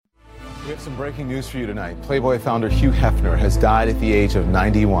We have some breaking news for you tonight. Playboy founder Hugh Hefner has died at the age of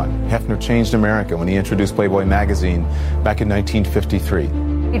 91. Hefner changed America when he introduced Playboy magazine back in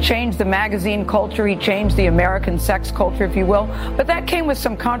 1953. He changed the magazine culture. He changed the American sex culture, if you will. But that came with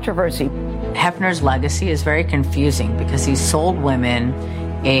some controversy. Hefner's legacy is very confusing because he sold women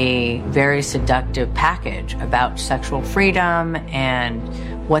a very seductive package about sexual freedom and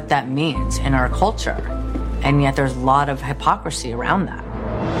what that means in our culture. And yet there's a lot of hypocrisy around that.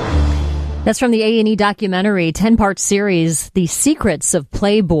 That's from the A&E documentary, 10-part series, The Secrets of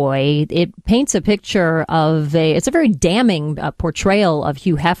Playboy. It paints a picture of it's a very damning portrayal of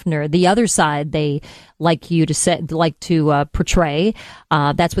Hugh Hefner. The other side they like to portray.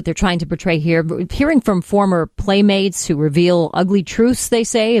 That's what they're trying to portray here. Hearing from former playmates who reveal ugly truths, they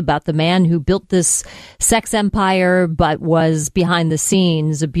say, about the man who built this sex empire but was behind the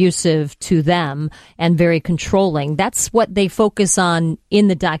scenes abusive to them and very controlling. That's what they focus on in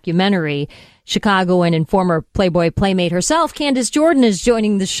the documentary. Chicagoan and former Playboy playmate herself, Candace Jordan, is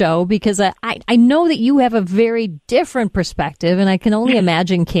joining the show because I know that you have a very different perspective, and I can only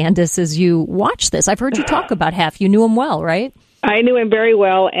imagine, Candace, as you watch this. I've heard you talk about Hef. You knew him well, right? I knew him very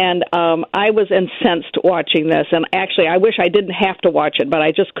well, and I was incensed watching this. And actually, I wish I didn't have to watch it, but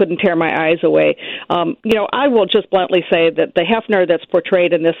I just couldn't tear my eyes away. I will just bluntly say that the Hefner that's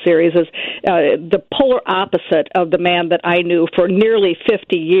portrayed in this series is the polar opposite of the man that I knew for nearly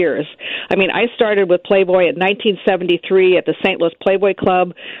 50 years. I mean, I started with Playboy in 1973 at the St. Louis Playboy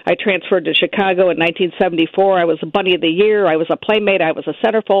Club. I transferred to Chicago in 1974. I was a Bunny of the Year. I was a Playmate. I was a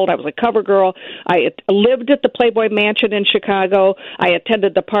centerfold. I was a cover girl. I lived at the Playboy Mansion in Chicago. I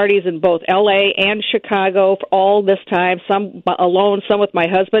attended the parties in both L.A. and Chicago for all this time, some alone, some with my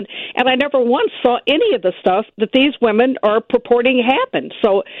husband, and I never once saw any of the stuff that these women are purporting happened.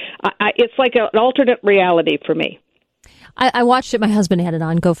 So it's like an alternate reality for me. I watched it. My husband had it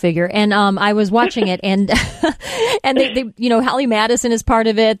on. Go figure. And I was watching it, and and they Holly Madison is part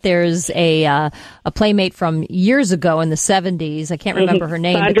of it. There's a playmate from years ago in the 70s. I can't remember her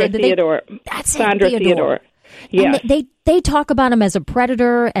name. Sandra Theodore. That's Sandra Theodore. Yeah. They talk about him as a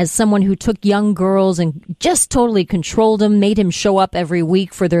predator, as someone who took young girls and just totally controlled them, made him show up every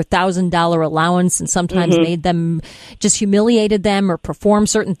week for their $1,000 allowance, and sometimes made them, just humiliated them or perform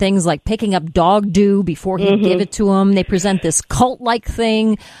certain things like picking up dog doo before he'd give it to them. They present this cult-like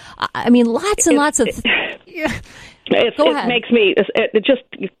thing. I mean, lots and lots of... It just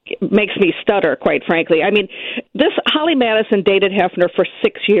makes me stutter, quite frankly. I mean, this Holly Madison dated Hefner for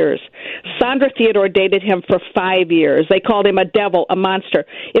 6 years. Sandra Theodore dated him for 5 years. They called him a devil, a monster.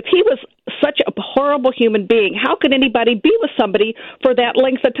 If he was such a horrible human being, how could anybody be with somebody for that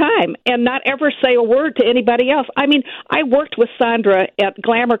length of time and not ever say a word to anybody else? I mean, I worked with Sandra at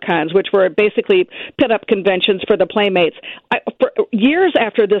Glamour Cons, which were basically pit-up conventions for the Playmates. For years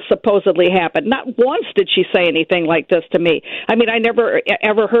after this supposedly happened, not once did she say anything like this to me. I mean, I never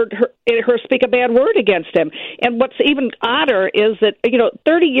ever heard her speak a bad word against him. And what's even odder is that,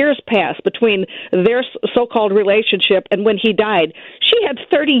 30 years passed between their so-called relationship and when he died. She had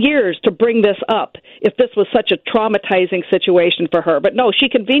 30 years to bring this up if this was such a traumatizing situation for her. But no, she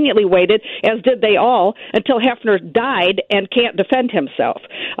conveniently waited, as did they all, until Hefner died and can't defend himself.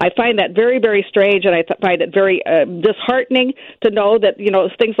 I find that very, very strange, and I find it very disheartening to know that,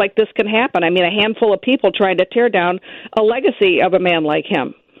 things like this can happen. I mean, a handful of people trying to tear down a legacy of a man like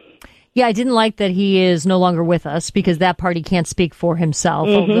him. Yeah, I didn't like that he is no longer with us because that party can't speak for himself,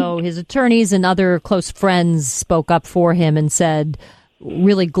 although his attorneys and other close friends spoke up for him and said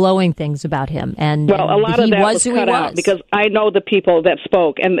really glowing things about him. And a lot of that was cut out because I know the people that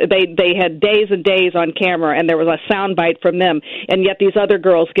spoke, and they had days and days on camera, and there was a soundbite from them, and yet these other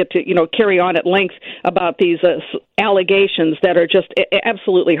girls get to carry on at length about these allegations that are just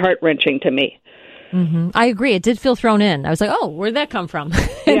absolutely heart-wrenching to me. I agree. It did feel thrown in. I was like, oh, where'd that come from?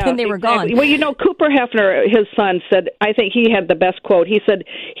 And then they were gone. Well, Cooper Hefner, his son, said, I think he had the best quote. He said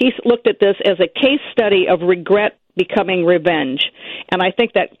he looked at this as a case study of regret becoming revenge. And I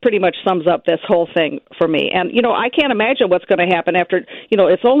think that pretty much sums up this whole thing for me. And, I can't imagine what's going to happen after,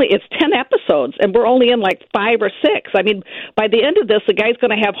 it's 10 episodes, and we're only in like 5 or 6. I mean, by the end of this, the guy's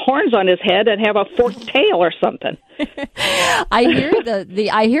going to have horns on his head and have a forked tail or something. I hear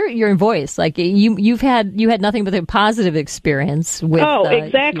I hear your voice. Like you had nothing but a positive experience with. Oh,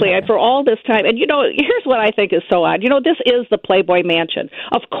 exactly. For all this time, and here's what I think is so odd. This is the Playboy Mansion.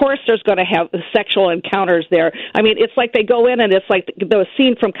 Of course, there's going to have sexual encounters there. I I mean, it's like they go in and it's like the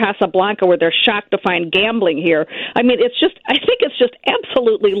scene from Casablanca where they're shocked to find gambling here. I mean, I think it's just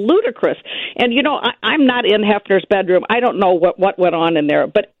absolutely ludicrous. And, you know, I'm not in Hefner's bedroom. I don't know what went on in there,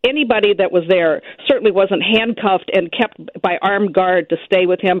 but anybody that was there certainly wasn't handcuffed and kept by armed guard to stay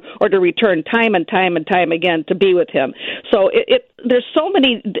with him or to return time and time and time again to be with him. So there's so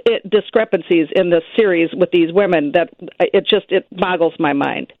many discrepancies in this series with these women that it boggles my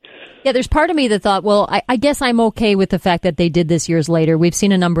mind. Yeah, there's part of me that thought, well, I guess I'm okay with the fact that they did this years later. We've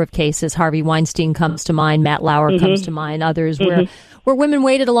seen a number of cases. Harvey Weinstein comes to mind. Matt Lauer comes to mind. Others where women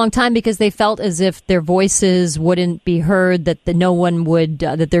waited a long time because they felt as if their voices wouldn't be heard, that no one would,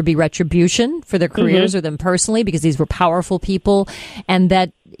 that there'd be retribution for their careers or them personally because these were powerful people, and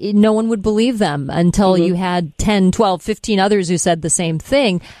that no one would believe them until you had 10, 12, 15 others who said the same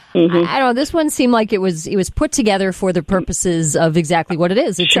thing. I don't know. This one seemed like it was put together for the purposes of exactly what it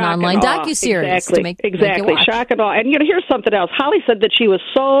is. It's an online docuseries. Exactly. Shock and awe. And, you know, here's something else. Holly said that she was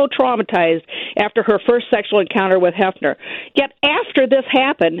so traumatized after her first sexual encounter with Hefner. Yet after this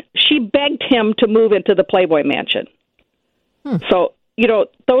happened, she begged him to move into the Playboy mansion. So, you know,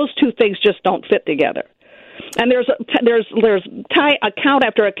 those two things just don't fit together. And there's account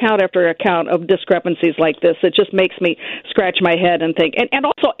after account after account of discrepancies like this. It just makes me scratch my head and think. And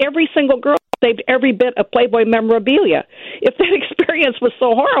also, every single girl saved every bit of Playboy memorabilia. If that experience was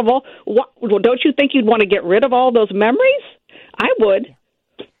so horrible, don't you think you'd want to get rid of all those memories? I would.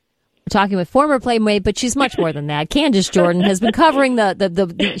 We're talking with former Playmate, but she's much more than that. Candace Jordan has been covering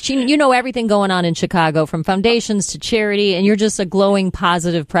you know everything going on in Chicago, from foundations to charity, and you're just a glowing,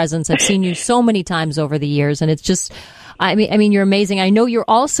 positive presence. I've seen you so many times over the years, and it's just, I mean, you're amazing. I know you're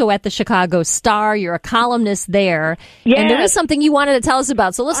also at the Chicago Star. You're a columnist there. Yes. And there is something you wanted to tell us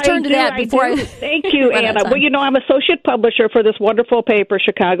about. So let's turn to that before Thank you, Anna. Well, you know, I'm associate publisher for this wonderful paper,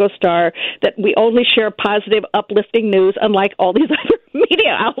 Chicago Star, that we only share positive, uplifting news, unlike all these other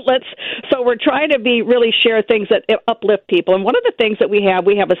media outlets. So we're trying to really share things that uplift people. And one of the things that we have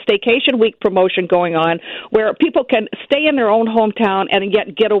a Staycation Week promotion going on where people can stay in their own hometown and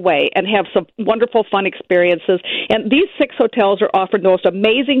yet get away and have some wonderful, fun experiences. And these 6 hotels are offering the most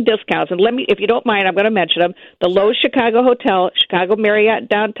amazing discounts. And if you don't mind, I'm going to mention them. The Lowe's Chicago Hotel, Chicago Marriott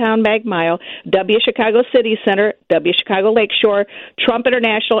Downtown Mag Mile, W Chicago City Center, W Chicago Lakeshore, Trump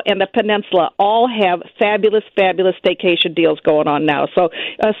International, and the Peninsula all have fabulous, fabulous staycation deals going on now. So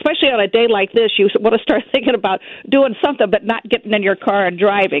especially on a day like this, you want to start thinking about doing something but not getting in your car and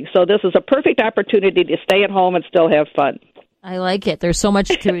driving. So this is a perfect opportunity to stay at home and still have fun. I like it. There's so much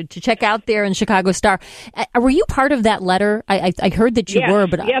to check out there in Chicago Star. Were you part of that letter? I heard that you were,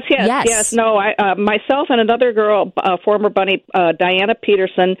 but yes. No, myself and another girl, former Bunny, Diana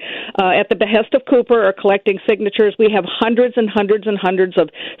Peterson, at the behest of Cooper, are collecting signatures. We have hundreds and hundreds and hundreds of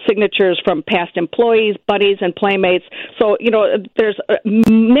signatures from past employees, buddies, and playmates. So, you know, there's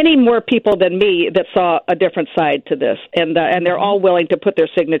many more people than me that saw a different side to this, and they're all willing to put their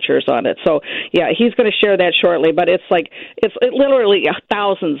signatures on it. So, yeah, he's going to share that shortly. But it's literally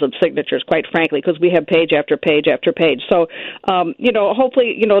thousands of signatures, quite frankly, because we have page after page after page. So, you know,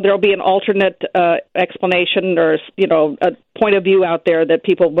 hopefully, you know, there'll be an alternate explanation or, you know, a point of view out there that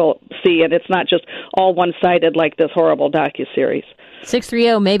people will see, and it's not just all one-sided like this horrible docuseries.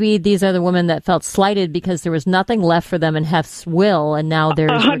 630, maybe these are the women that felt slighted because there was nothing left for them in Hef's will, and now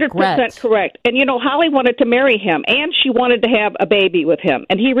there's 100% regret. Correct. And, you know, Holly wanted to marry him, and she wanted to have a baby with him,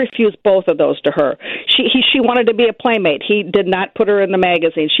 and he refused both of those to her. She wanted to be a playmate. He did not put her in the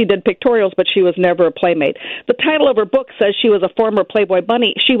magazine. She did pictorials, but she was never a playmate. The title of her book says she was a former Playboy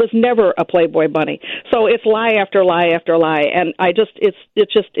Bunny. She was never a Playboy Bunny. So it's lie after lie after lie, and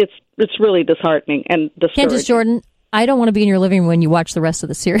it's really disheartening and discouraging. Candace Jordan, I don't want to be in your living room when you watch the rest of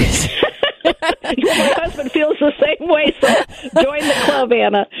the series. My husband feels the same way, so join the club,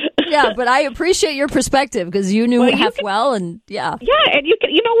 Anna. Yeah, but I appreciate your perspective because you knew Hef well, and yeah. Yeah, and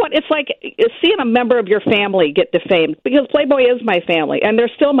you know what? It's like seeing a member of your family get defamed, because Playboy is my family, and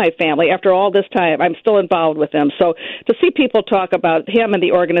they're still my family. After all this time, I'm still involved with them. So to see people talk about him and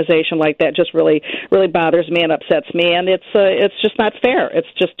the organization like that just really, really bothers me and upsets me, and it's just not fair. It's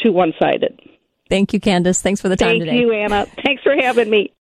just too one-sided. Thank you, Candace. Thanks for the time today. Thank you, Anna. Thanks for having me.